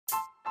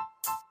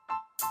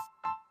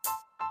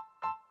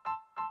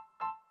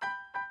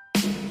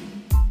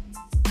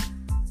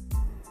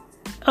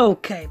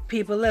Okay,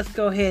 people, let's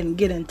go ahead and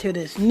get into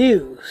this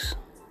news.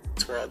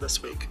 World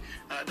this week.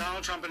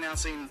 Donald Trump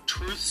announcing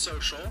Truth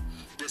Social,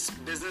 this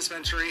business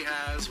venture he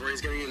has where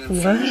he's getting an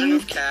infusion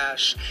of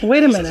cash.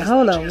 Wait a minute,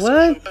 hold on,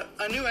 what?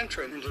 A new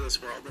entrant into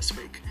this world this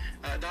week.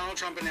 Donald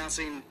Trump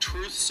announcing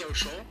Truth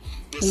Social,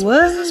 this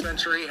What? business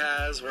venture he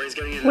has where he's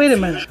getting an Wait a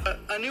minute.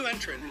 A new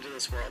entrant into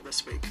this world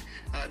this week.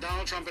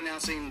 Donald Trump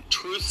announcing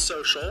Truth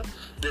Social,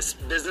 this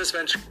business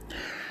venture.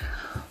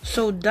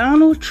 So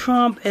Donald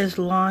Trump is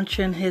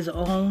launching his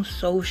own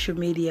social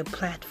media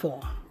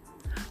platform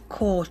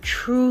called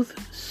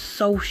Truth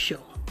Social.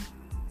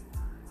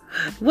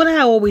 What I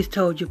always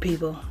told you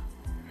people,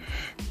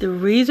 the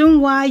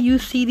reason why you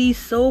see these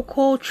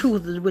so-called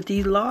truthers with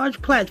these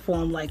large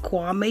platforms like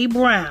Kwame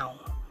Brown,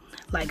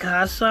 like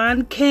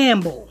Hassan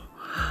Campbell,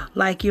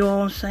 like, you know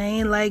what I'm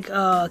saying, like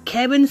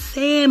Kevin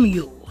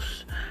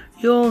Samuels,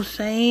 you know what I'm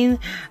saying,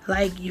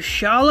 like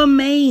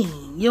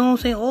Charlemagne, you know what I'm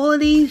saying, all of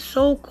these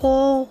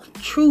so-called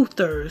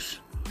truthers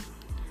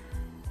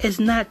is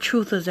not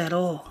truthers at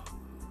all.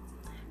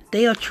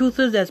 They are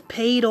truthers that's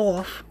paid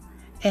off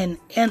and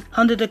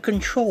under the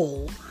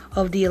control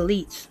of the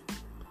elites.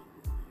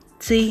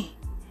 See,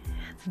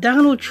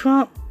 Donald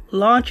Trump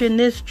launching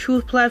this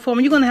truth platform,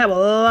 you're going to have a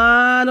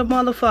lot of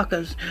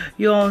motherfuckers,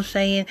 you know what I'm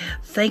saying,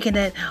 thinking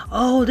that,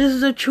 oh, this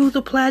is a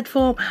truther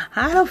platform.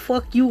 How the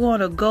fuck you going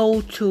to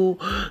go to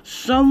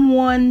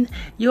someone,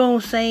 you know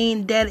what I'm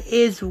saying, that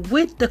is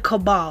with the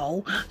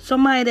cabal,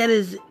 somebody that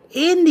is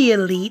in the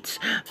elites,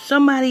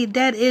 somebody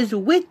that is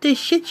with the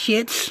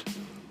shits?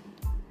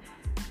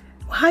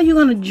 How you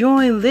going to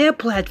join their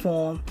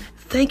platform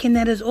thinking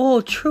that it's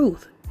all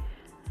truth?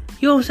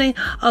 You know what I'm saying?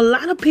 A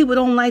lot of people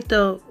don't like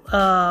to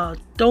have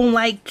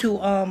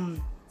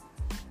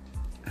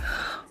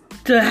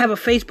a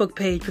Facebook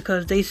page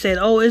because they said,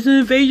 oh, it's an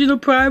invasion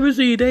of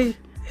privacy.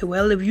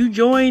 Well, if you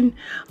join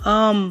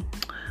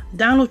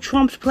Donald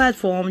Trump's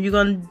platform, you're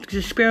going to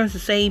experience the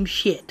same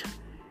shit.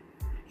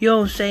 You know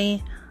what I'm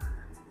saying?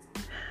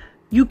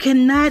 You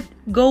cannot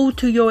go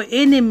to your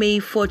enemy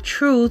for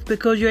truth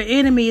because your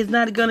enemy is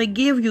not going to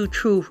give you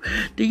truth.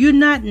 Do you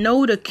not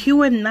know the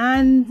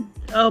QAnon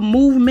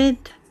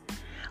movement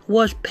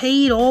was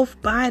paid off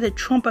by the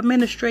Trump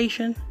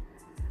administration?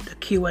 The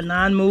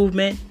QAnon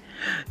movement.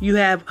 You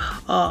have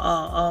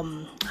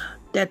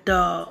that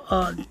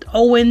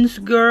Owens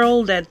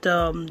girl,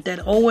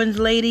 that Owens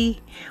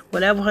lady,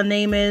 whatever her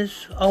name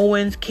is,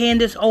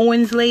 Candace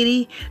Owens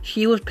lady,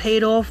 she was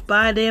paid off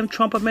by them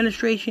Trump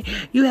administration.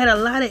 You had a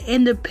lot of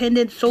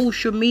independent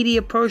social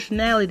media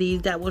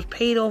personalities that was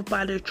paid off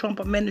by the Trump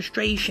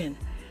administration.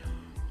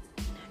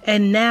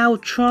 And now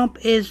Trump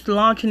is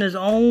launching his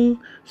own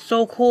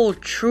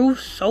so-called Truth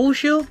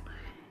Social.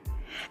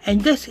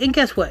 And guess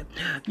what?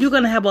 You're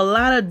going to have a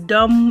lot of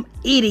dumb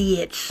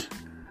idiots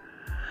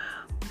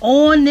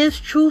on this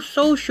Truth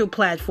Social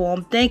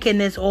platform thinking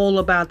it's all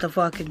about the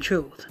fucking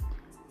truth.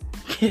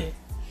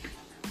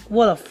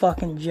 What a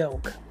fucking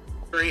joke.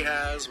 He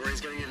has where he's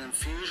getting an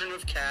infusion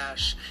of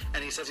cash,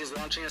 and he says he's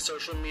launching a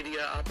social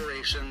media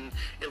operation.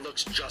 It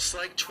looks just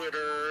like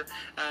Twitter,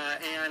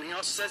 and he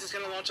also says he's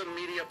going to launch a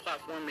media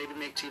platform, maybe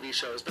make TV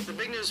shows. But the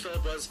big news,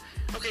 Philip, was,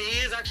 okay, he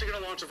is actually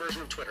going to launch a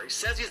version of Twitter. He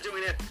says he's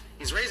doing it.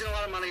 He's raising a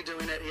lot of money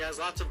doing it. He has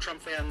lots of Trump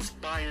fans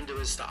buy into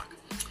his stock.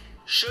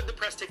 Should the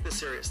press take this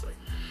seriously?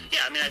 Yeah,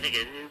 I mean, I think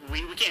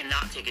we can't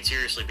not take it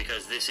seriously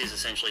because this is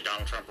essentially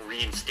Donald Trump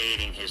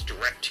reinstating his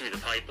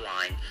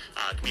direct-to-the-pipeline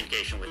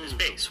communication with his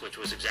base, which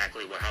was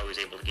exactly how he was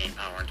able to gain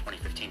power in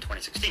 2015,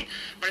 2016.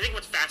 But I think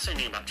what's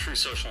fascinating about Truth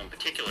Social in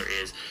particular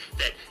is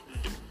that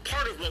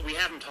part of what we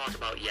haven't talked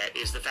about yet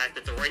is the fact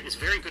that the right is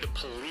very good at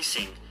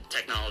policing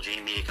technology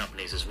and media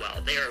companies as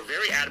well. They are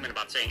very adamant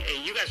about saying,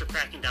 hey, you guys are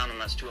cracking down on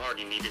us too hard,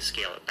 you need to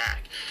scale it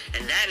back.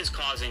 And that is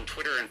causing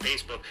Twitter and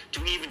Facebook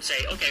to even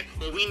say, okay,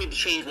 well, we need to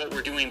change what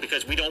we're doing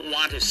because we don't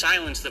want to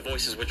silence the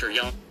voices which are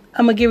yelling.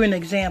 I'm going to give you an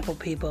example,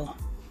 people.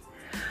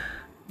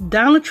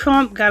 Donald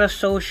Trump got a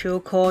social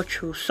called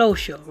Truth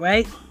Social,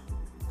 right?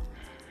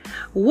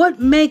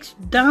 What makes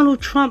Donald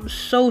Trump's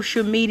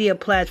social media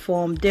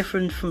platform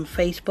different from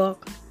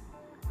Facebook?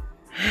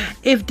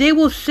 If they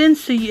will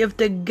censor you, if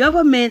the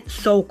government,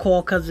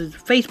 so-called, because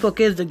Facebook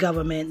is the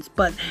government,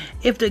 but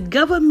if the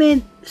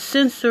government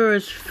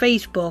censors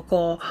Facebook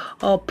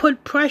or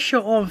put pressure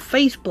on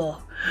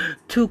Facebook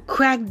to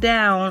crack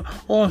down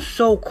on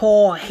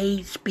so-called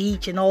hate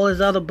speech and all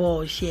this other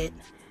bullshit,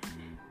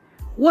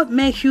 what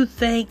makes you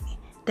think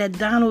that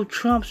Donald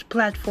Trump's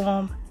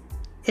platform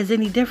is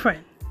any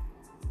different?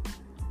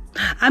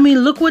 I mean,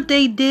 look what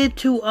they did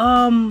to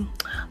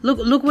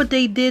look what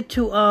they did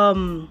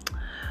to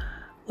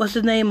what's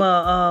the name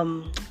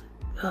of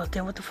oh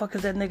damn, what the fuck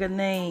is that nigga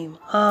name?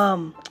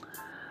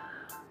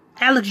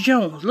 Alex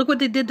Jones. Look what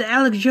they did to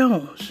Alex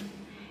Jones.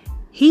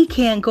 He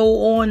can't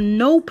go on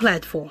no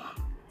platform.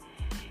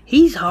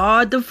 He's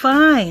hard to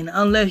find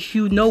unless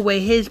you know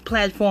where his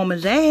platform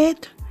is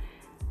at.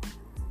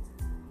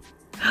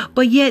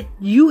 But yet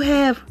you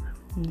have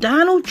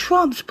Donald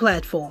Trump's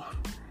platform.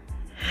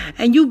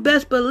 And you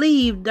best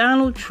believe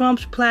Donald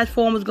Trump's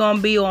platform is going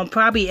to be on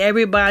probably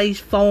everybody's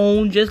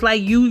phone. Just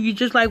like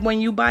just like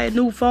when you buy a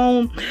new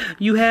phone,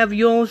 you have,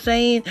 you know what I'm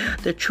saying,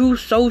 the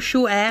Truth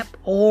Social app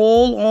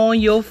all on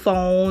your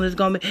phone. It's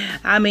going to be,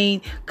 I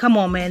mean, come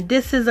on, man.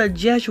 This is a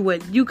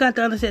Jesuit. You got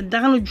to understand,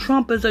 Donald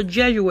Trump is a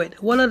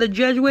Jesuit. What are the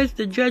Jesuits?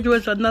 The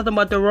Jesuits are nothing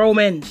but the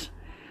Romans.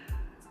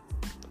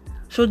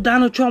 So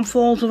Donald Trump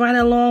falls right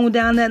along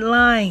down that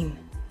line.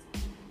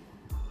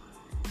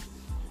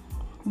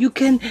 You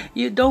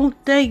don't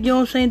think, you know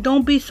what I'm saying,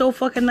 don't be so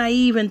fucking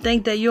naive and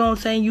think that, you know what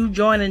I'm saying, you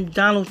joining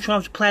Donald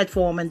Trump's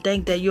platform and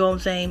think that, you know what I'm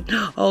saying,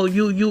 oh,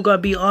 you gonna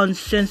be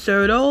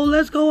uncensored. Oh,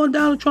 let's go on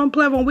Donald Trump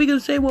platform. We can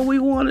say what we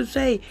want to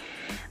say.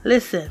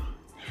 Listen,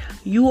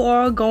 you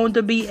are going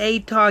to be a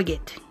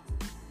target.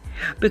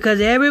 Because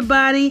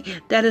everybody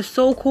that is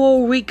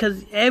so-called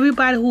because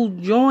everybody who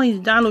joins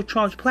Donald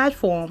Trump's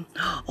platform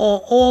are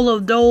all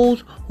of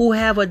those who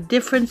have a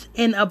difference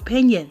in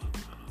opinion.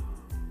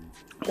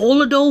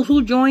 All of those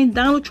who join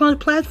Donald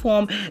Trump's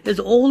platform is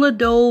all of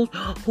those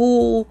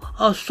who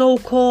are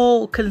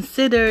so-called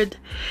considered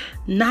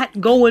not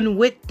going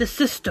with the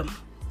system,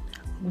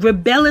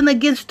 rebelling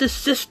against the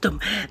system.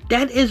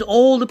 That is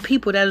all the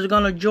people that is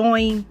going to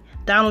join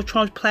Donald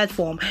Trump's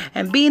platform.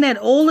 And being that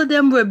all of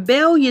them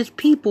rebellious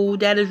people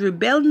that is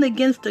rebelling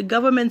against the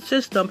government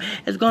system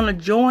is going to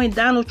join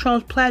Donald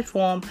Trump's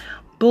platform,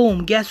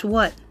 boom, guess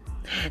what?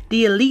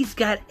 The elites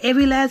got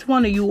every last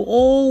one of you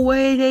all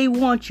where they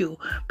want you.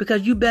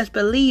 Because you best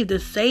believe the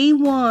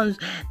same ones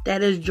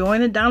that is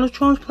joining Donald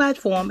Trump's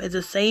platform is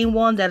the same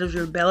one that is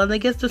rebelling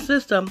against the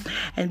system.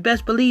 And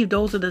best believe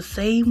those are the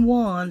same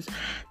ones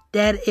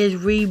that is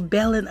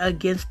rebelling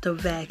against the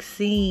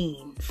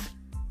vaccines.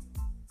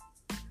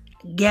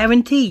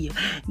 Guarantee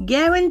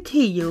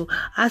you,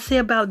 I say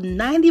about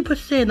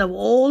 90% of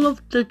all of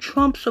the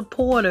Trump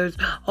supporters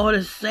are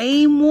the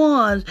same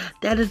ones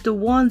that is the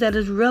ones that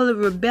is really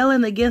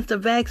rebelling against the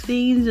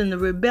vaccines and the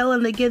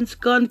rebelling against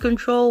gun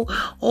control.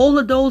 All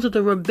of those are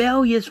the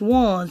rebellious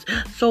ones.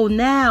 So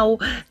now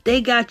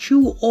they got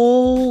you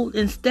all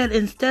instead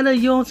of,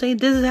 you know what I'm saying,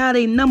 this is how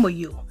they number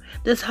you.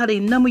 This is how they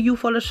number you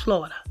for the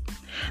slaughter.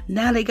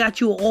 Now they got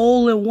you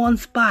all in one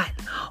spot,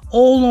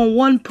 all on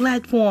one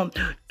platform,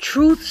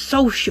 Truth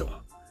Social.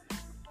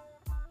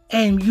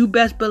 And you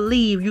best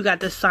believe you got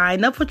to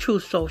sign up for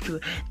Truth Social.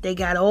 They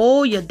got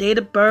all your date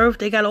of birth.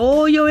 They got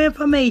all your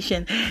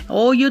information,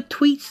 all your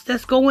tweets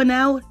that's going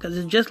out, because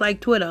it's just like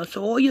Twitter.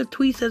 So all your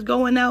tweets that's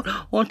going out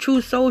on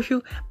Truth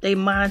Social, they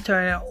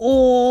monitoring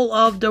all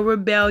of the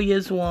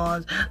rebellious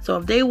ones. So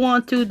if they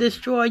want to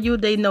destroy you,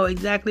 they know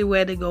exactly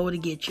where to go to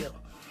get you.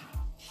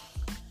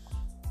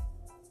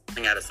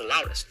 At us the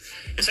loudest.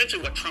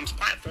 Essentially what Trump's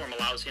platform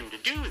allows him to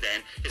do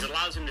then is it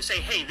allows him to say,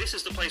 hey, this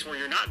is the place where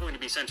you're not going to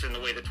be censored in the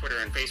way that Twitter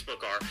and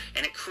Facebook are.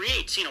 And it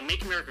creates,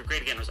 Make America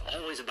Great Again was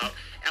always about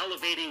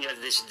elevating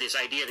this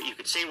idea that you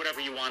could say whatever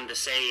you wanted to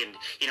say and,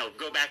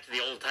 go back to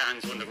the old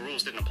times when the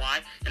rules didn't apply.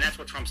 And that's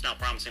what Trump's now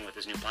promising with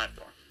his new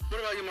platform. What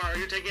about you, Mara? Are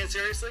you taking it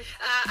seriously?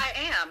 I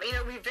am.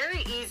 It would be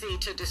very easy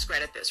to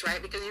discredit this, right?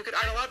 Because you could.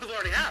 A lot of people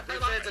already have. They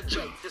say it's a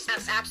joke.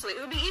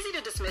 Absolutely. It would be easy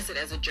to dismiss it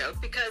as a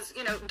joke because,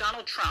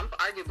 Donald Trump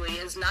arguably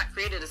has not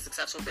created a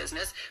successful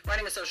business.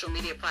 Running a social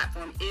media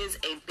platform is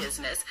a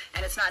business,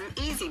 and it's not an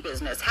easy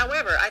business.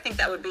 However, I think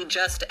that would be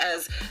just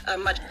as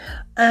much.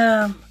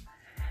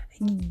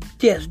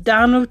 Yes,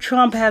 Donald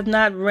Trump have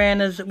not ran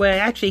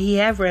he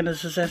have ran a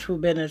successful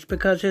business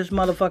because his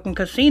motherfucking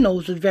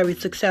casinos is very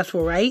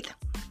successful, right?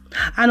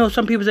 I know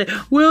some people say,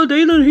 well,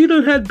 he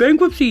done had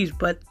bankruptcies,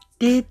 but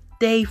did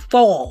they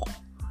fall?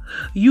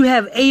 You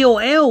have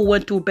AOL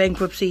went through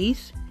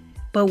bankruptcies,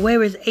 but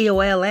where is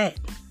AOL at?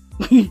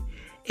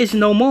 It's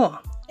no more.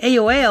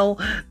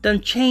 AOL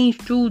done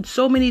changed through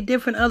so many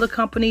different other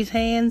companies'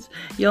 hands.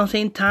 You know what I'm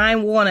saying?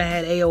 Time Warner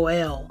had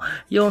AOL.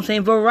 You know what I'm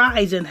saying?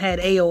 Verizon had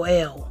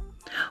AOL.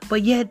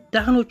 But yet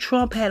Donald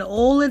Trump had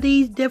all of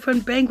these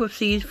different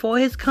bankruptcies for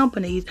his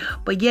companies,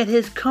 but yet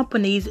his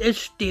companies is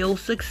still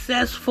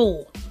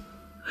successful.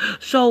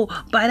 So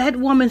by that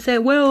woman said,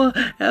 well,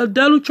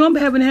 Donald Trump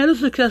haven't had a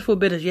successful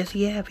business. Yes,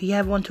 he have. He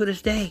have one to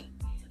this day.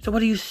 So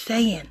what are you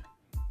saying?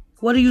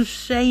 What are you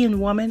saying,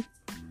 woman?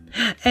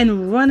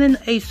 And running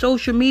a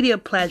social media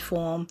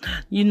platform,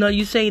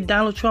 you say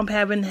Donald Trump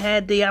haven't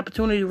had the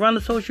opportunity to run a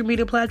social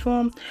media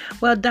platform.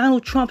 Well,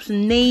 Donald Trump's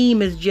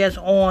name is just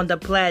on the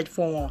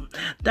platform.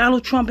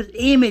 Donald Trump's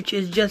image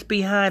is just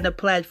behind the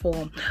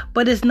platform.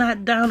 But it's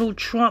not Donald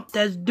Trump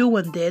that's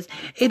doing this.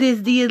 It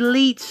is the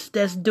elites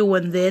that's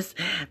doing this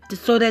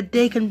so that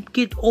they can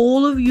get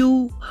all of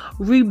you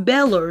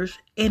rebellers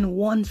in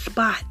one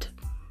spot.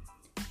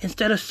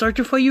 Instead of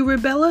searching for you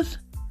rebellers,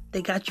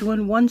 they got you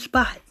in one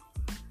spot.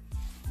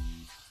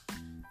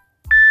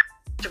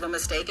 of a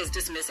mistake as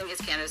dismissing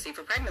his candidacy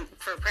for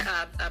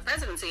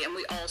presidency, and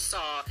we all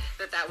saw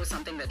that was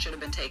something that should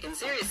have been taken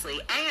seriously.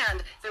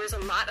 And there is a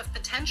lot of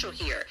potential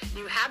here.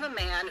 You have a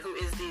man who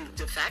is the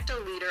de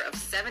facto leader of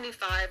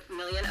 75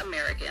 million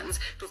Americans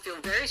who feel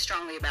very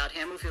strongly about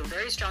him, who feel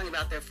very strongly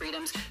about their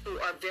freedoms, who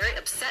are very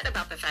upset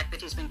about the fact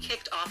that he's been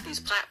kicked off these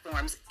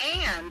platforms,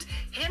 and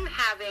him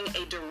having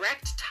a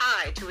direct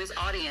tie to his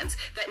audience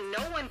that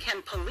no one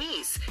can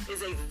police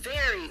is a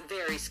very,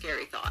 very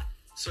scary thought.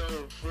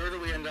 So where do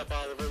we end up,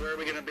 Oliver? Where are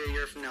we going to be a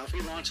year from now? If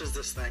he launches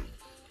this thing,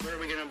 where are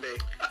we going to be?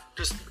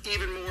 Just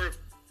even more of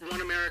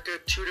one America,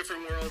 two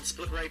different worlds,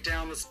 split right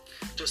down, with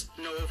just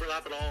no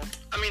overlap at all?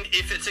 I mean,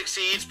 if it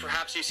succeeds,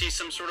 perhaps you see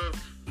some sort of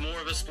more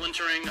of a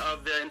splintering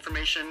of the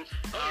information.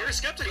 You're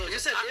skeptical. You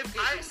said if he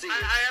succeeds.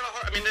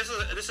 I mean, this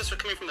is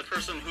coming from the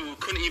person who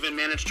couldn't even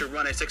manage to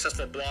run a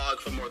successful blog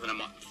for more than a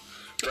month.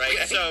 Right,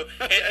 okay. So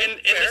and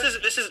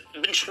this has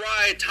been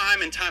tried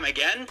time and time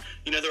again.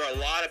 You know, there are a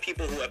lot of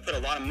people who have put a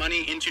lot of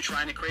money into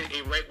trying to create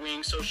a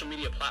right-wing social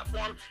media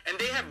platform, and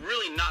they have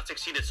really not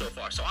succeeded so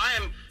far. So I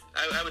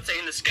would say,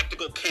 in the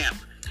skeptical camp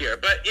here.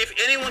 But if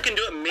anyone can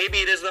do it, maybe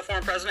it is the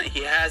former president.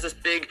 He has this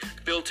big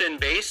built-in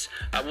base.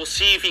 We'll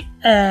see if he.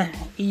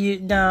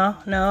 No.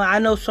 I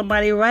know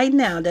somebody right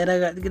now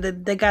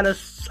that got a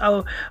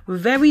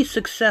very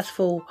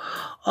successful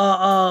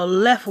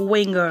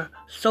left-winger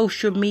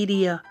social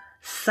media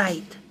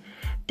site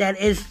that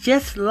is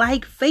just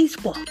like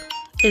Facebook.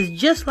 It's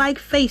just like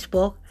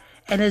Facebook,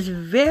 and it's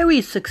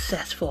very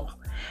successful,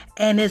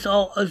 and it's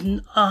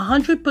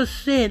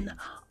 100%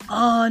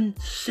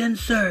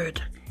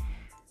 uncensored.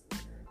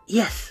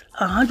 Yes,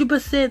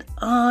 100%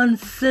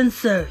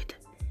 uncensored.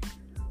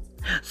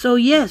 So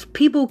yes,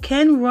 people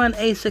can run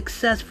a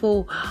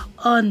successful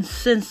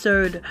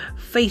uncensored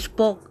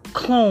Facebook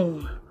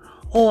clone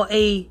or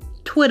a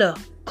Twitter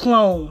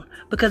clone,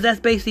 because that's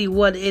basically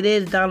what it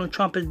is. Donald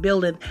Trump is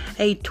building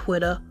a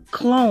Twitter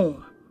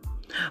clone.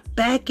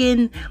 Back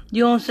in,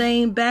 you know what I'm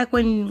saying? Back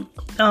when,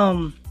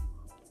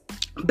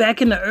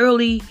 back in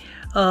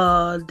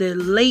the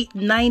late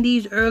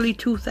 90s, early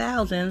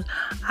 2000s,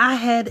 I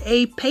had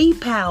a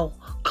PayPal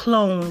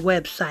clone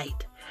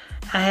website.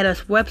 I had a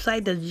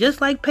website that's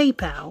just like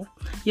PayPal,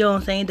 you know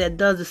what I'm saying, that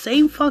does the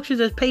same functions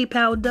as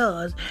PayPal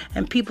does,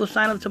 and people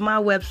sign up to my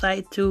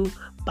website to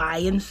buy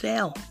and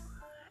sell.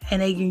 And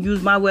they can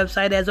use my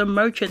website as a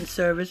merchant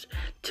service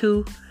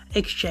to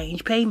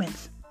exchange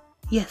payments.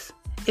 Yes,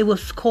 it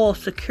was called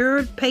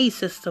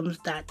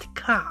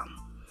securedpaysystems.com.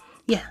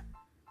 Yeah,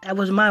 that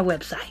was my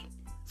website.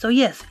 So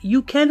yes,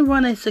 you can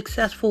run a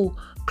successful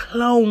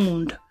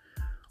cloned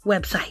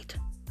website.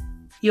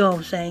 You know what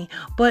I'm saying?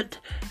 But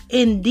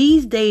in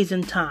these days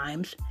and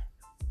times,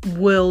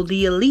 will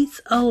the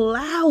elites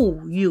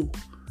allow you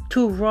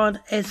to run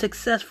a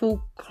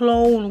successful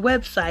clone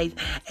website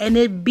and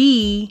it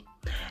be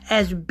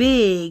as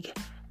big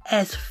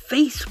as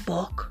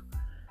Facebook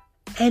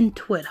and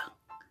Twitter?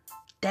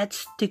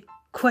 That's the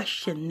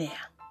question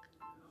there.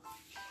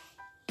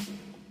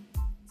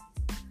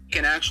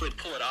 Can actually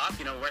pull it off.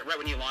 You know, right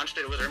when you launched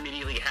it, it was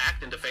immediately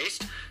hacked and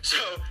defaced. So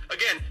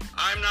again,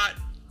 I'm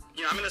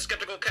in the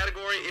skeptical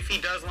category. If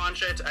he does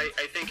launch it, I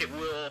think it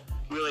will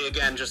really,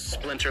 again, just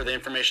splinter the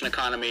information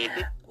economy.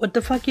 What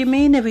the fuck you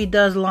mean if he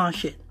does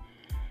launch it?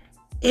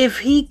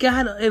 If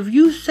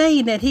you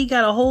say that he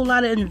got a whole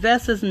lot of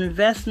investors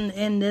investing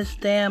in this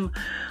damn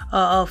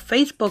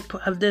Facebook,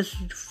 of this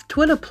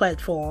Twitter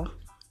platform,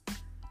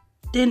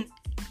 then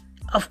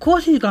of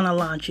course he's gonna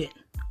launch it.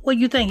 What do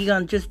you think? He's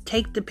gonna just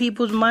take the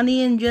people's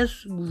money and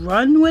just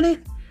run with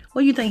it?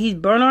 What do you think? He's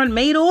Bernard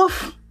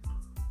Madoff?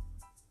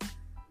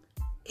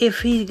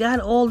 If he got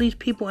all these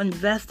people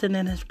investing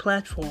in his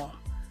platform,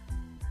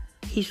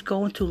 he's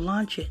going to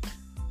launch it.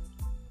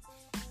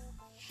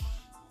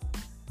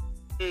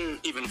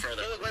 Even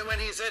further. Well, when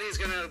he said he's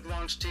going to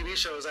launch TV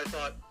shows, I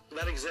thought,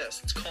 that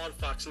exists. It's called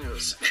Fox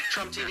News.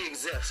 Trump TV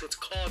exists. It's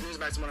called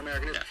Newsmax on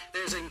American News.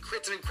 Yeah. It's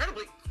an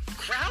incredibly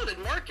crowded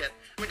market.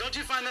 I mean, don't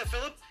you find that,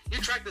 Philip? You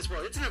track this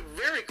world. It's in a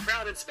very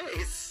crowded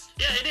space.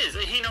 Yeah, it is.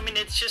 You know, I mean,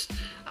 it's just,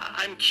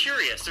 I'm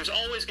curious. There's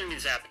always going to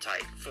be this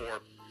appetite for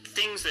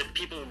things that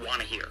people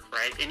want to hear,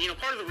 right? And, you know,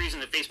 part of the reason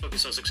that Facebook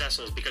is so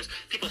successful is because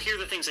people hear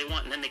the things they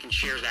want and then they can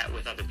share that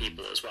with other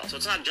people as well. So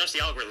it's not just the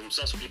algorithm, it's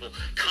also people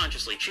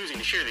consciously choosing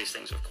to share these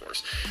things, of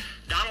course.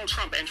 Donald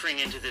Trump entering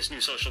into this new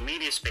social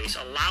media space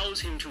allows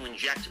him to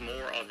inject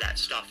more of that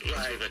stuff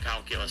into the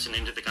calculus and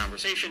into the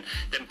conversation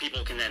that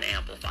people can then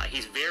amplify.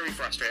 He's very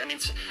frustrated. I mean,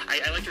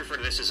 I like to refer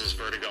to this as his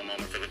vertigo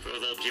moment for the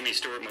old Jimmy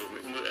Stewart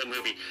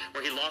movie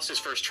where he lost his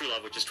first true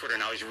love, which is Twitter.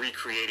 Now he's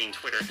recreating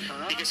Twitter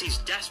because he's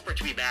desperate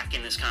to be back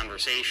in this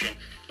conversation,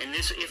 and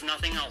this, if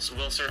nothing else,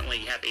 will certainly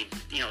have a,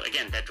 you know,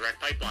 again, that direct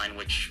pipeline,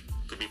 which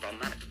could be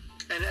problematic.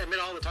 And amid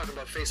all the talk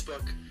about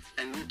Facebook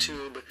and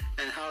YouTube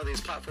and how these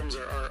platforms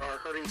are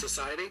hurting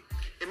society,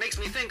 it makes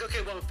me think,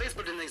 okay, well, if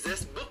Facebook didn't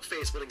exist,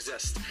 Bookface would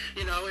exist.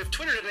 You know, if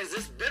Twitter didn't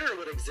exist, Bitter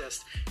would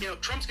exist. You know,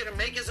 Trump's going to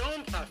make his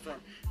own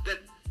platform. That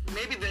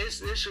maybe the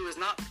issue is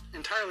not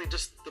entirely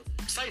just the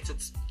sites,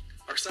 it's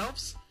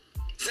ourselves.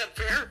 Is that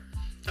fair?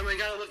 And we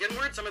gotta look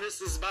inward. Some of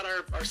this is about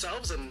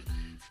ourselves, and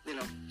you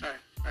know. All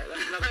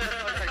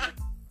right.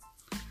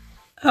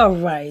 All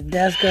right,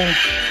 that's good.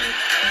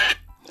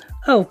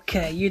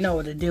 Okay, you know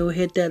what to do.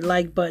 Hit that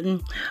like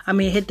button.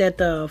 Hit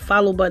that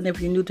follow button if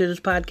you're new to this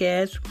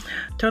podcast.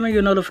 Turn on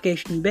your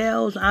notification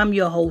bells. I'm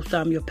your host.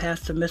 I'm your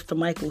pastor, Mr.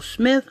 Michael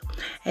Smith.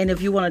 And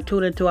if you want to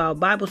tune into our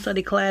Bible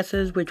study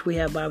classes, which we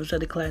have Bible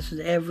study classes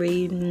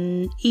every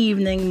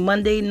evening,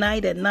 Monday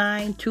night at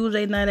 9,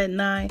 Tuesday night at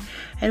 9,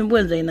 and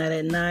Wednesday night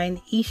at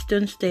 9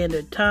 Eastern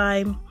Standard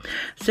Time,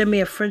 send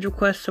me a friend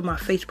request to my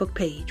Facebook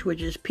page,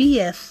 which is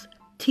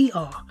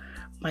PSTR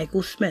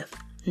Michael Smith.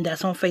 And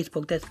that's on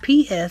Facebook. That's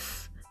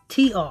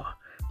PSTR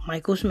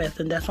Michael Smith.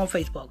 And that's on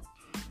Facebook.